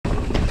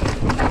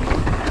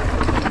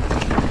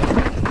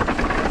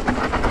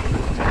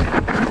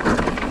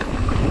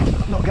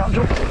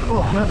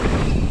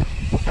definite.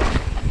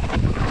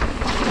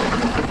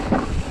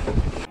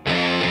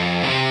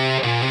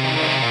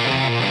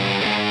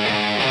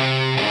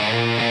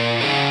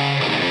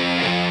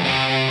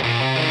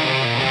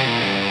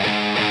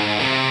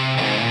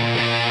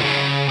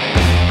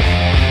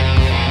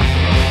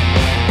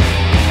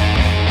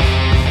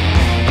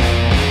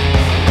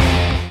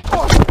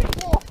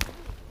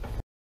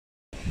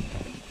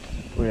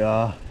 We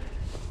are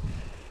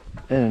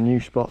in a new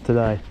spot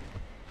today.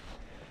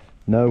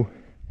 No,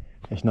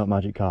 it's not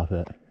magic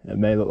carpet. It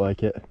may look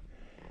like it,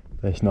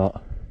 but it's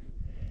not.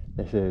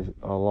 This is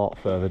a lot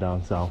further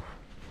down south.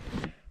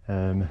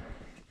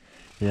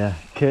 Yeah,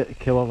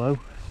 Killaloe,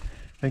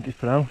 I think it's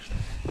pronounced.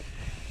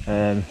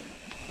 But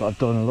I've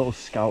done a little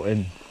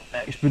scouting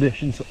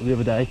expedition sort of the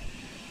other day.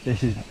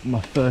 This is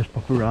my first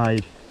proper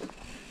ride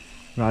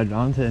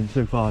round here, and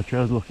so far the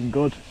trail's looking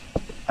good.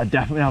 I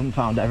definitely haven't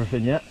found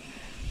everything yet,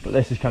 but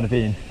this has kind of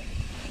been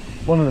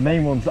one of the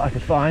main ones that I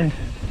could find,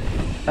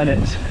 and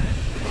it's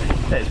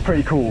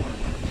pretty cool.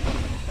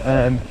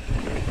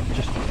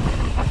 Just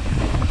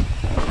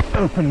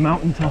open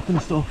mountaintop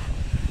and stuff.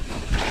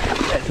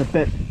 It's a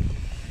bit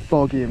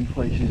boggy in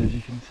places, as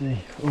you can see.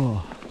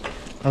 Oh,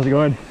 how's it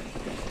going?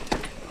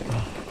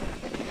 Oh,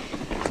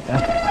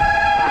 yeah.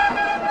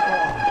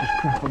 Oh, just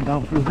crap on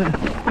down through there.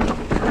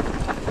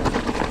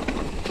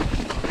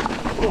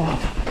 Oh,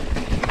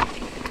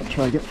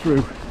 try to get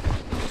through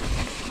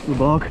the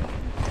bog.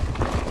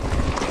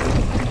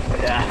 But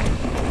yeah,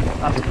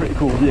 that's a pretty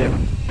cool view.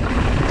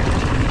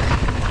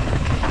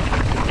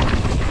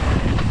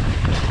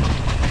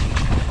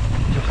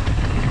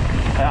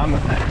 I am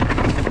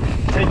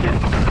taking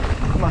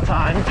my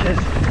time because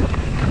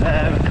I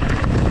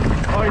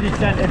already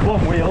dented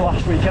one wheel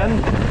last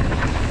weekend.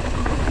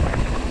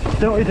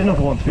 Don't need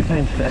another one to be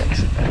paying to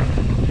fix.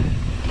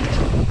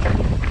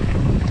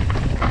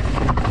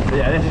 But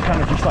yeah, this is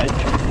kind of just like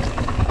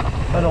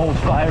an old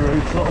fire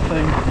route sort of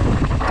thing.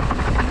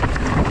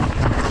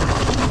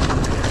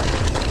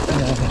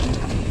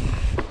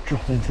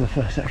 Drop into the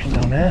first section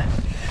down here.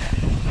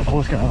 I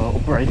was going to have a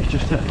little break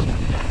just to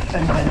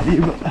admire the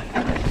view, but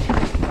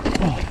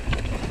oh,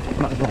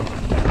 might as well.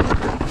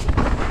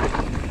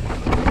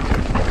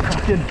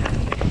 Cracking.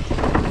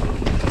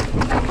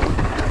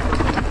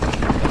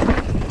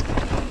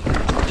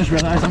 Just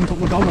realised I haven't put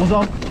my goggles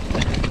on.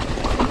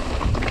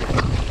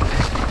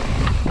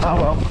 Ah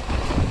well.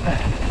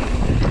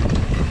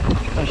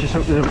 Let's just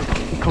hope they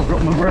don't cover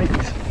up my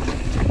brakes.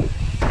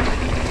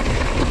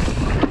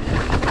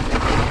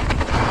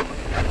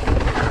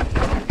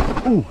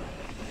 Ooh.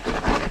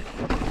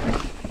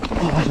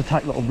 Oh, there's a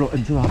tight little rut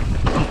into that.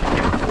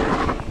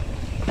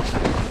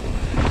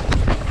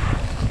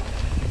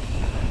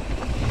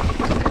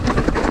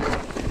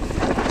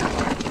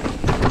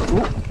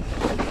 Ooh.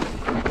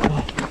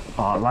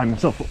 Oh, I lined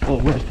myself up all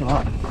the way for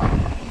that.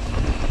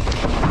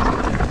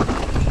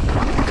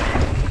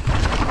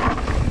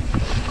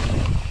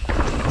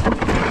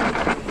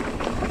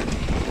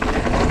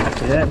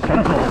 Yeah, it's kind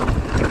of all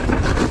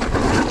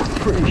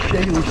pretty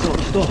shaly sort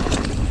of stuff.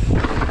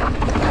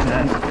 And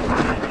then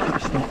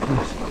it's not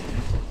this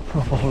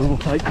proper horrible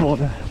tight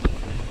corner.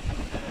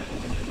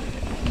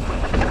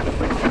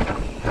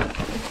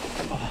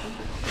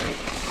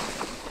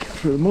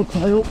 Through the mud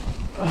pile,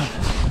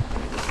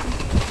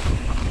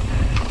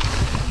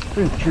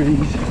 through the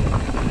trees.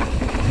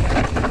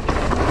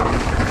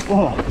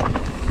 Oh,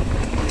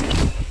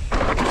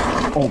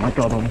 oh my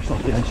god, almost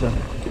off the edge there.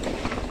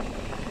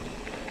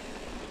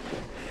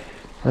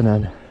 And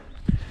then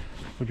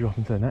we'll drop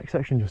into the next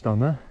section just down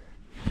there.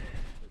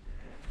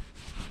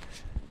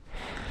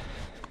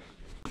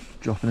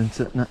 Dropping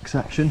into the next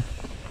section.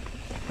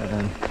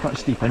 Quite a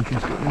steep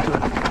entrance going into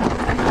it.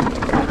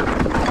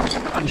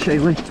 And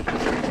shaly.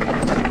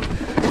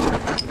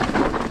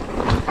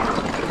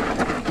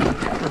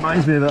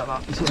 Reminds me of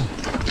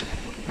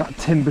that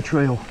timber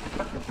trail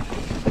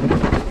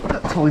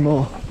at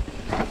Tollymore.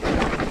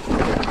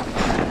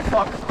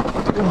 Fuck.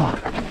 Oh.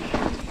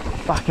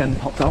 Back end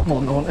popped out more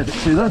than I wanted it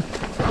to then.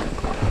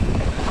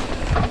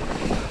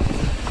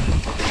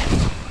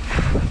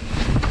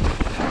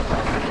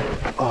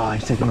 Oh,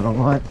 he's taking the wrong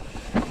line.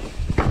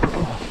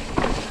 Oh.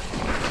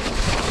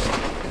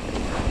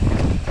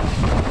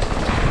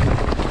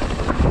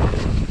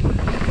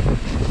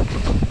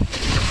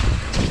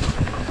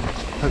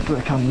 Hopefully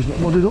the camera's not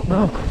mudded up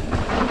now.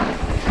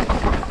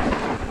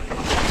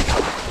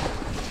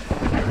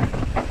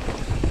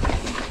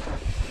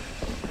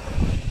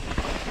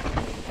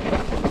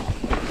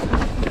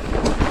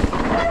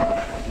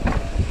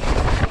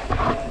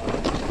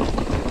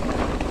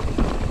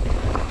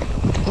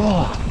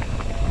 Oh.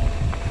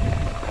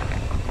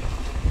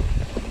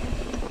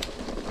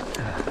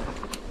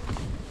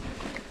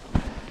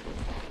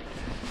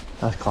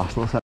 That's class,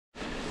 what's that?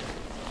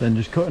 Then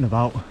just cutting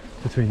about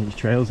between these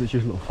trails, it's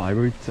just little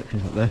fibre road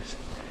sections like this.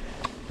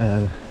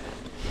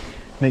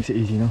 Makes it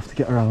easy enough to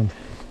get around.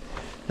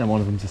 Then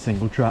one of them's a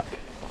single track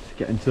to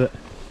get into it.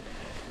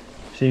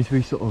 Seems to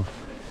be sort of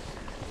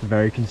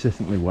very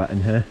consistently wet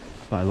in here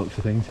by the looks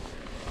of things.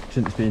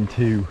 Since being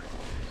two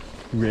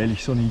really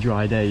sunny,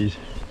 dry days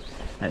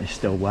and it's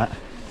still wet,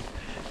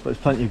 but there's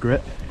plenty of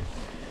grip,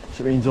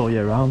 so it means all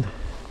year round.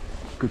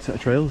 Good set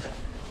of trails.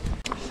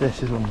 So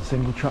this is one of the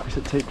single tracks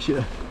that takes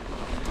you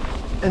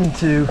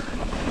into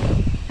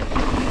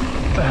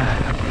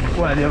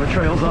where the other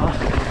trails are.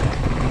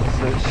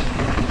 So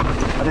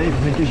I don't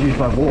even think it's used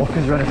by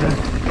walkers or anything,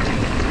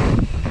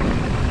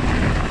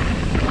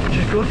 which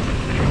is good.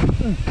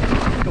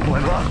 Good boy,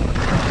 that.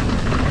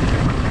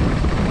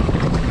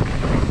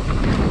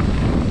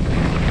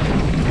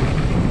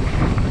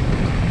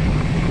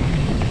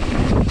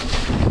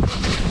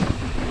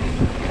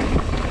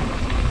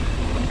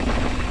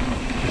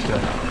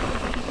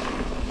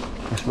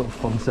 Just a little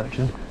fun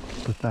section,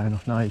 but fair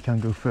enough. Now you can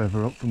go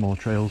further up for more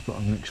trails, but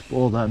I'm going to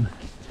explore them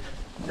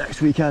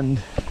next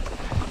weekend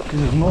because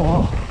there's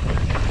more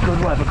good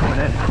weather coming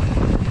in.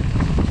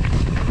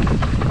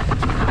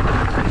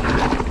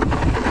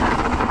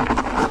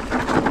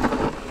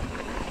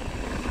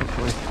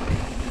 Hopefully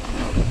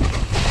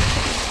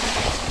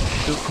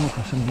don't come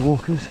across any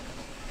walkers.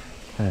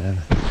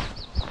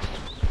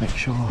 Make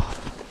sure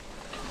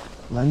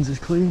lens is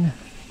clean.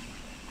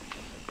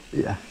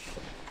 Yeah,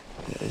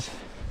 it is.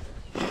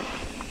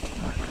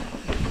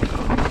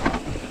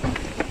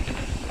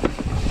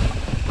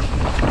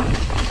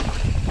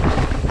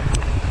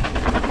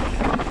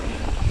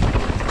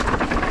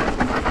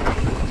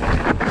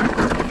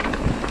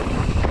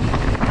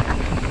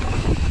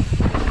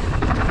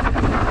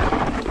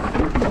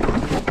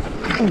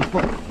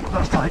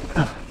 That's tight.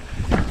 Oh.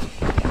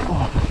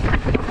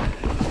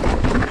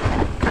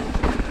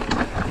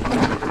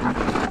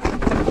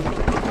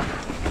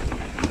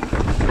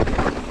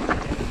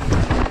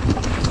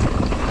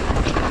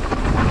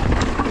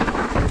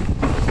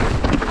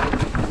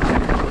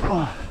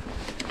 Oh.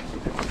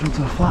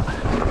 Into a flat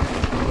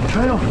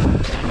trail.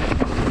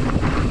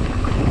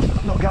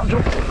 Not gap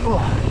jump.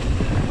 Oh.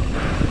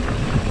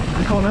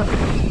 The corner.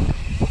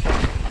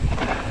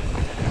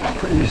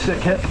 Pretty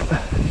sick hit.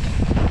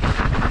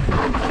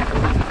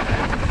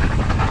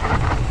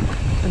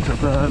 Into a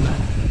berm,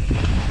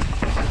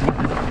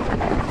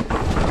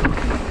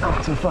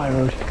 out to the fire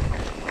road.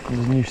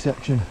 There's a new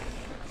section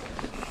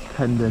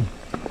pending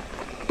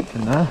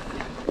in there,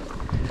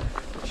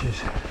 which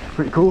is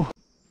pretty cool.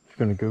 I'm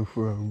going to go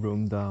for a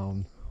run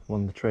down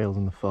one of the trails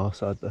on the far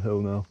side of the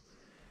hill now.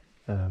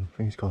 I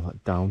think it's called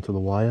like Down to the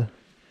Wire,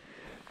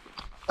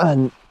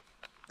 and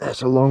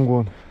it's a long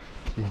one.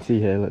 You can see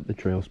here like the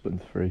trail split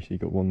into three, so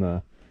you've got one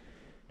there,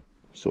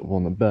 sort of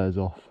one that bears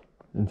off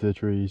into the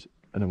trees,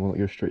 and then one that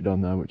goes straight down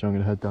there, which I'm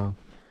going to head down.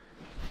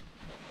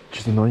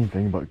 Just the annoying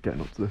thing about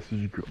getting up to this is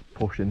you've got to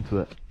push into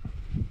it.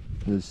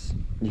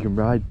 You can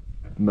ride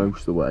most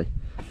of the way,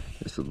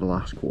 it's the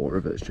last quarter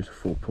of it, it's just a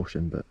full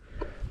pushing, but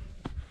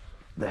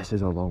this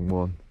is a long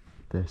one.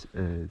 This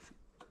is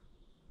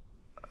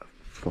a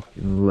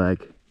fucking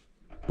leg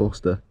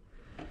buster,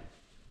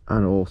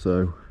 and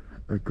also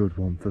a good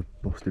one for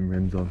busting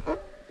rims on.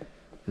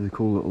 There's a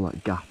cool little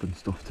like gap and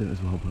stuff to it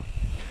as well, but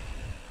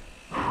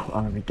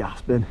I'm gonna be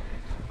gasping.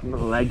 My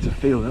legs are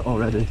feeling it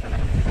already.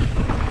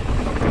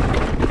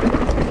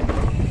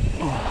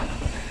 Oh,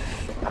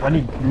 I've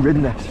only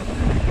ridden this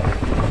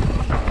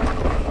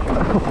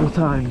a couple of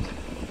times.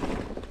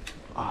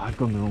 Oh, I've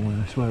gone the wrong way,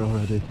 I swear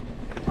already.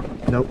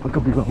 Nope, I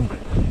could be wrong.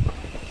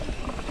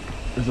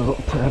 There's a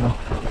little turn off.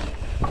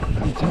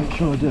 I need to make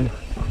sure I do.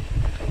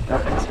 There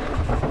it is.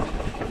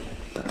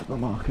 There's my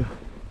marker.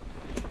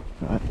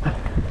 Right.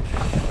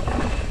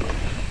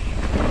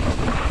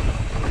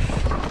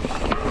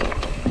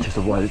 Just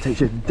avoid it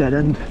takes you to a dead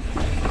end.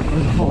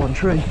 There's a fallen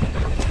tree.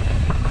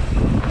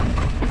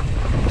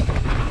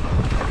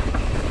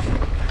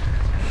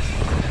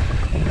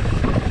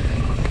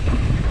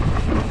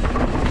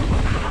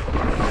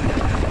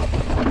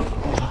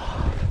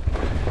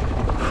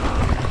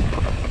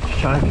 Just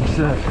trying to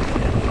conserve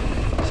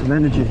some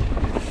energy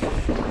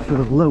for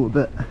the lower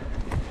bit,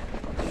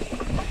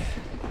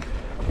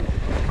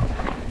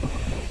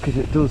 because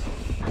it does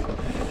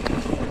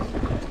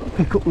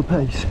pick up the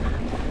pace.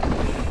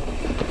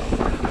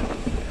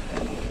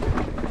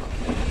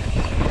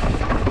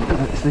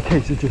 It's the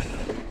case of just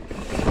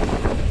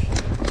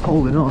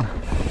holding on.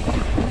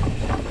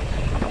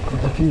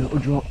 There's a few little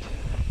drops.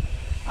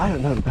 I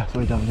don't know the best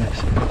way down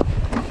this.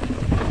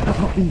 I've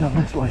not been down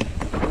this way.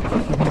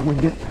 I'm gonna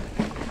wing it.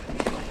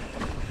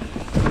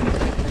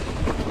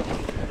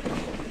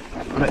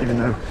 I don't even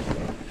know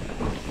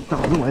that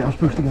was the way I was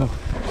supposed to go.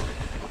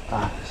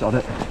 Ah, sod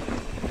it.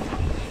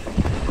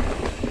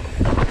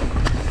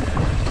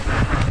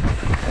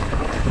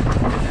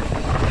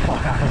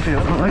 Fuck, I can feel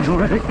it in my legs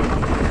already.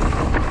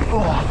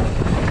 Oh.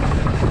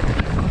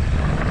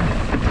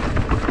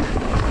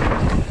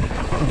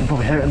 You can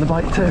probably hear it in the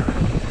bike too.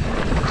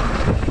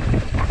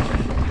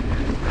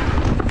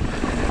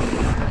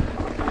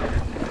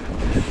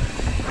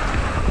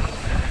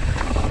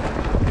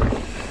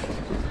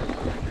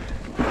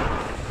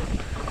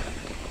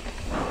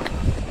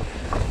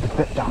 The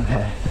bit down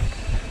here,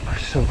 I'm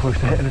so close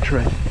to hitting a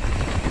tree.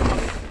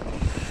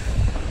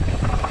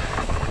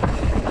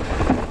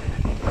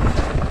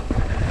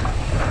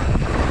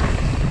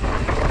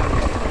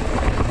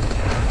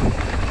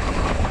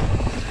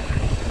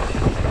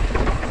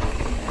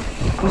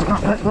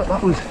 but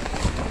that was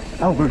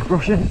elbows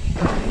brushing.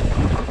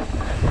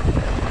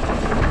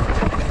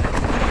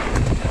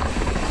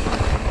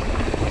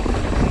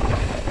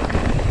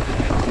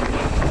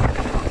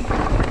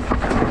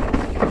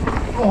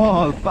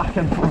 Oh, back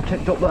end foot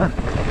kicked up there.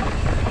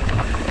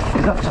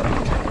 Is that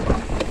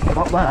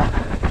up there?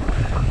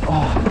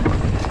 Oh,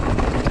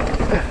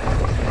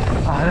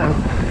 I know.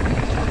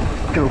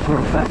 Go for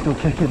effect or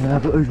kick in there,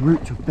 but those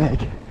roots are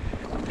big.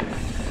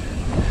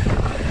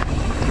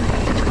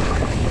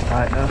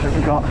 Right, I think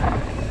we got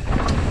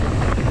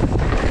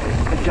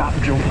a gap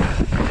jump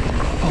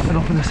popping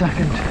up in a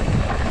second.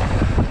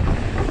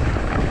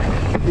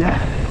 Yeah.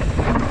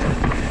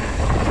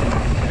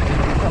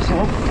 That's the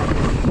one.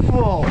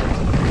 Whoa,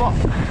 fuck.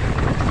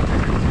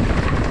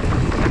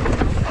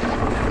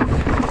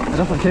 I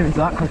definitely came into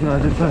that quicker than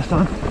I did first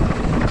time.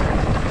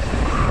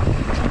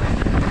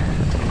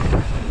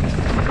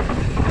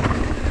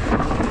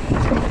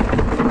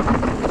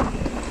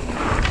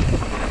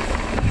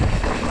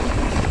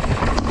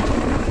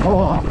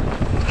 Oh,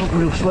 got a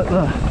real slip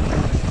there.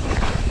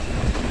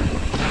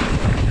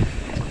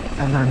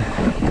 And then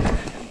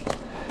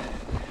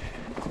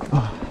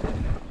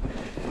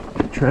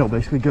the trail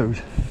basically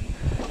goes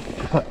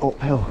just like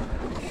uphill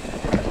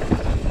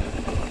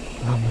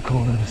around the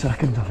corner in a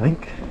second, I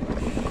think.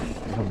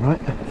 If I'm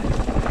right.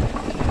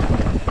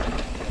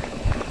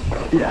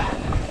 Yeah.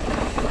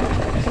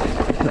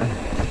 Then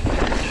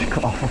just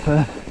cut off up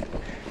here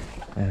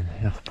and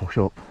you have to push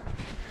up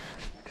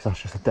because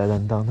that's just a dead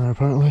end down there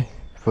apparently.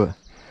 But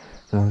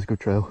no, it's a good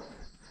trail.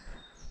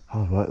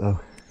 Hard work though.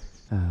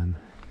 I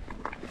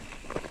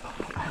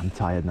am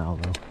tired now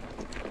though,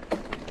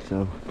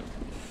 so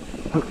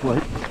hopefully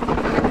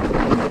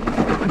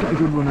I get a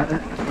good run at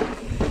it.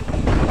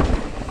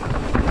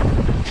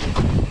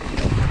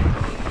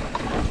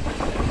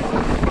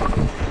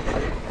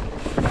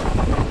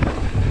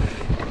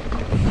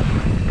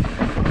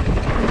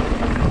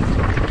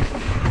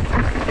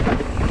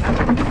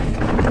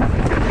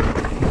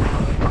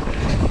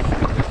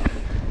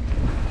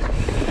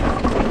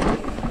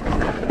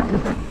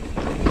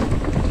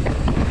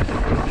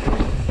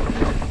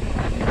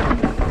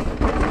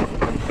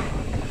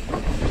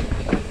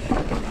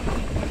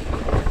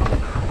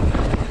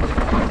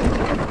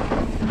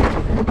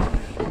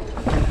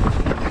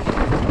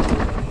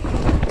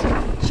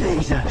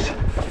 Jesus,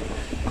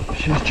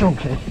 she's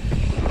chunky.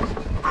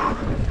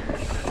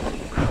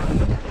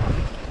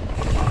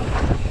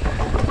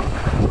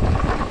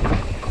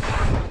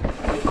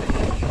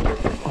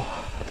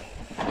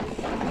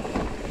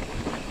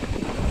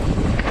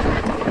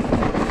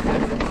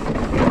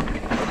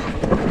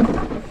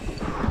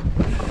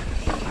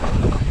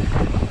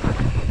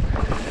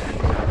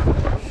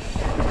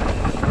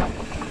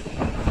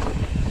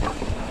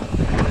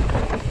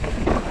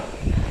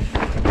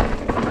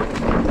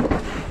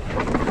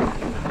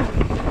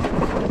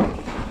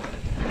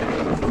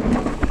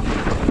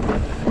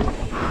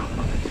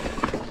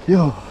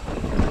 Yo.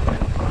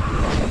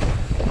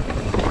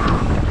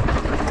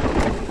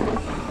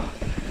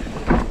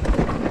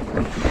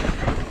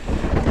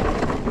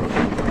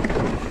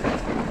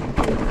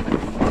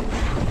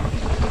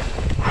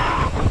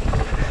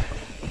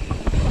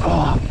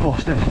 Oh, I'm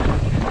busted.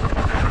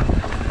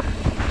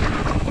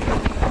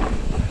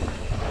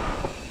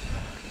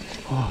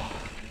 Oh.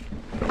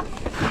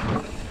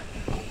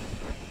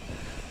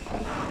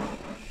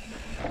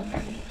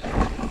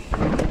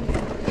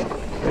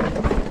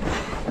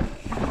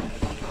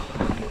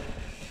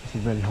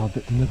 Really hard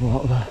bit to nibble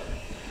out of there,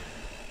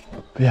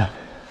 but yeah,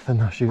 then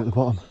that chute at the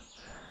bottom.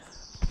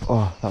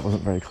 Oh, that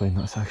wasn't very clean,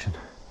 that section.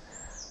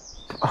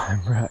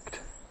 I'm wrecked.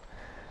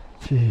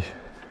 Jeez.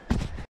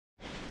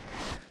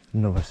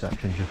 Another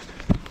section just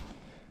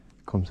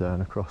comes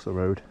down across the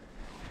road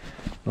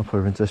up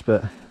over into this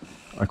bit.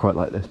 I quite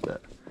like this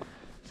bit,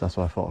 so that's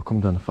why I thought I'd come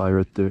down the fire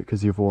road to do it,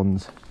 because the other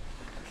ones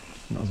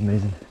not as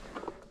amazing.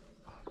 Oh,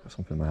 I've got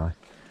something in my eye.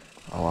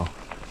 Oh wow.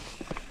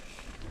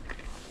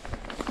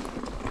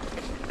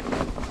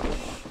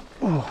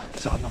 Oh,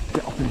 it's hard enough to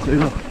get up into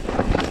though.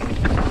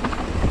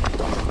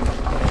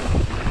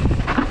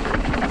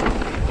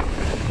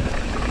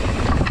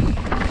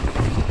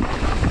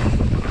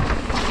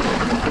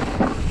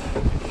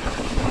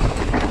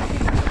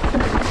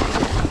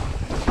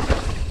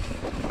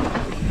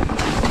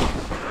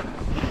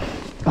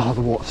 Oh,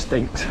 the water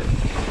stinks.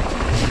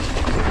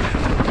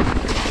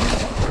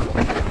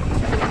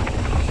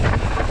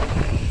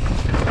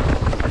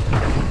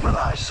 But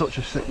that is such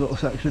a sick little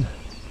section.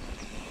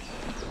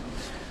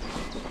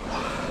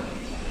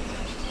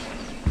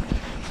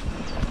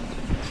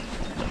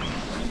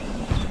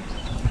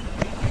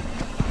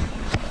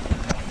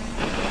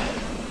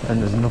 And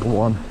there's another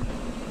one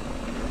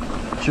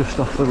just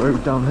off the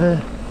road down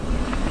here.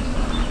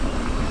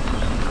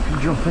 I can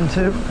jump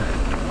into.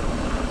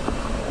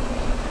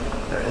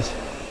 There it is.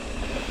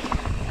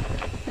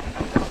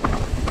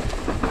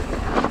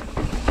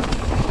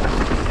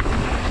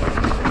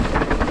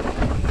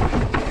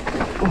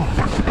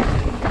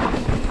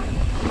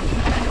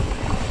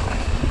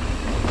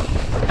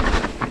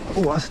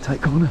 Oh, that's a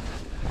tight corner.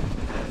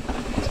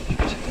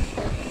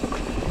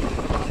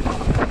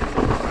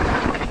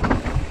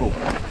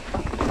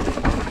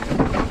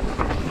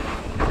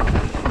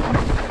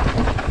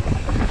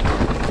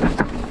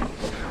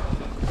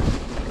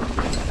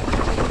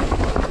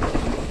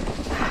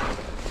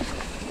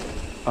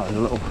 Oh, there's a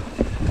little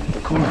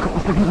corner couple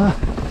thing there.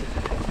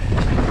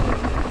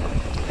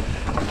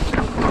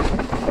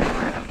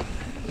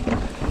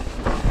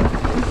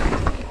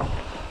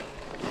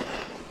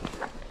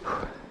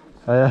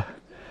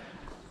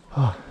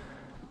 Oh,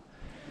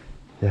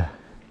 yeah,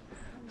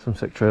 some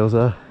sick trails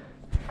there.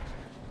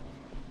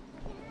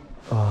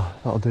 Oh,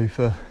 that'll do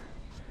for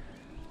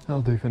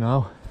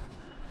now.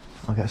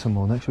 I'll get some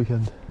more next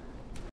weekend.